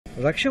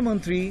Raksha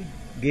Mantri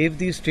gave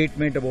the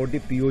statement about the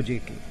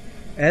PoK.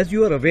 As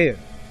you are aware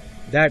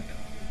that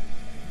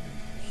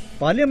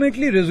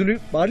parliamentary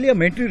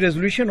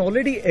resolution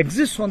already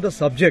exists on the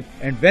subject,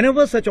 and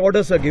whenever such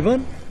orders are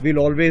given, we'll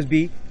always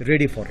be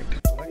ready for it.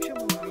 Raksha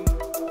Mantri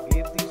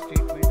gave the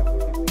statement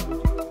about the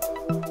PoK.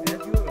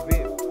 As you are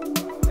aware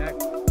that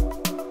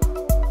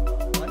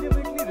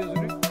parliamentary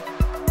resolution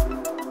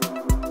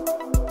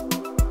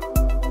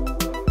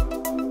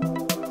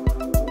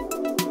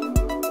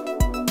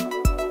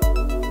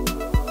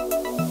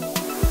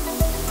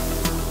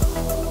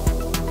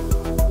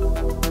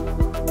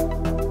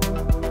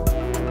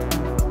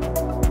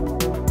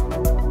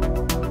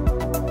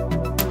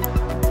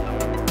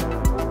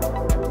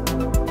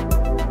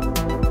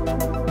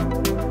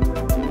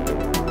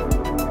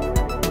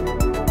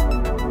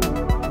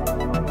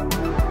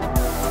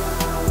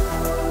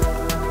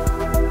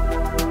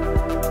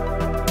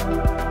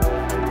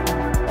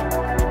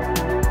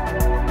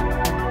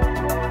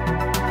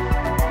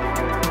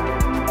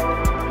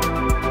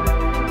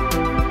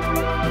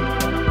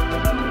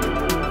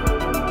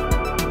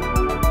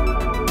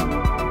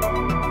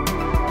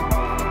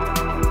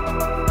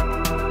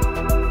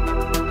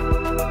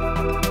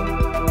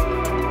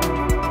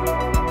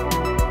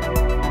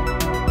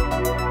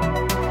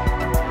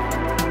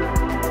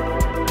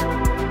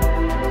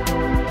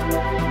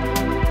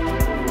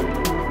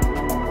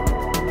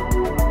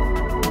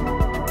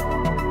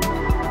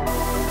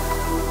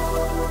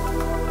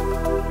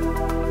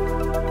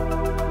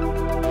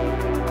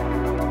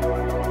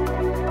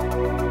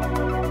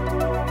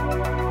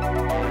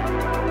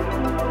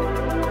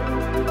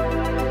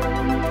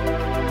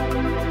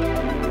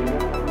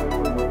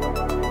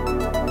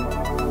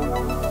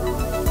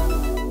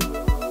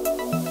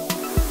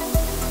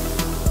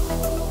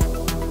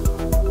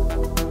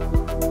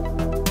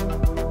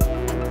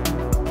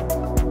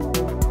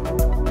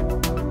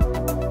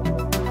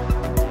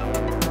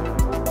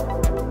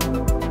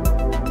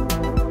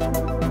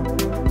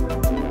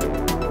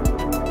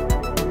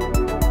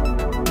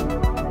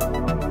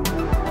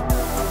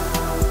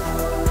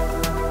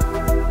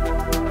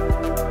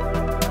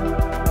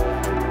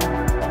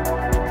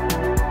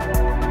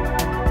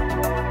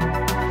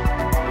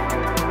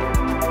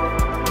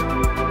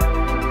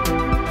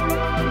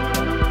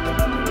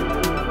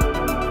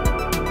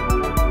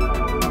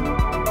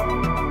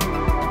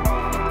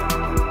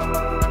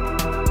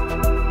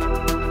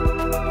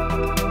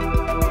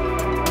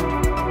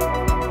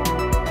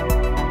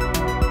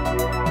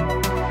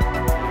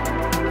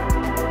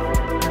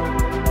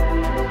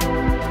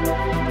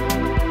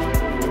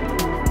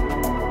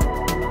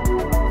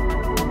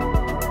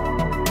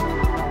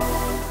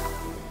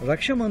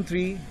Raksha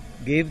Mantri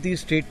gave the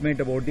statement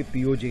about the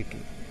PoK.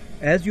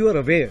 As you are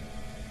aware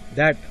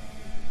that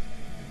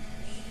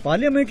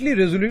parliamentary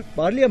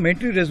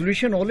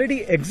resolution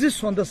already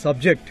exists on the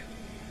subject,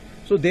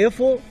 so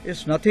therefore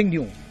it's nothing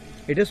new.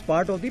 It is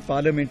part of the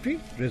parliamentary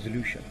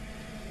resolution.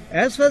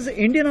 As far as the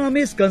Indian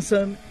Army is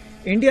concerned,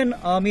 Indian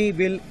Army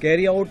will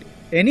carry out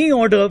any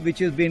order which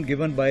has been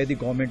given by the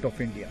Government of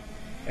India,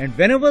 and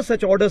whenever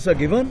such orders are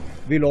given,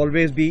 we'll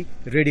always be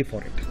ready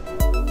for it.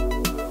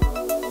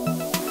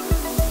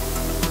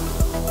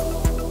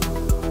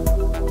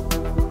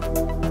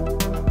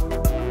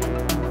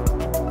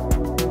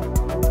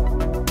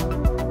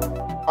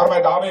 और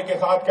मैं दावे के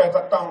साथ कह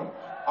सकता हूं,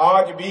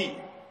 आज भी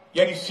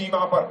यदि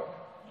सीमा पर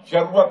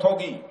जरूरत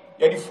होगी,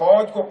 यदि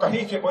फौज को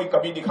कहीं से कोई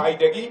कमी दिखाई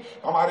देगी,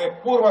 हमारे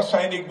पूर्व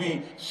सैनिक भी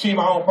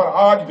सीमाओं पर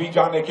आज भी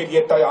जाने के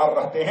लिए तैयार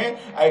रहते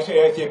हैं। ऐसे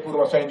ऐसे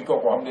पूर्व सैनिकों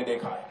को हमने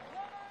देखा है।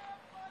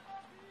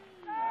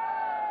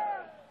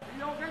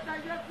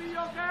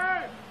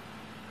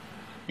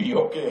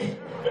 PoK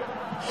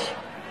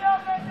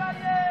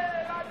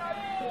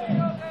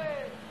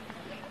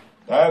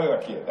धैर्य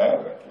रखिए, धैर्य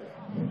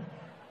रखिए।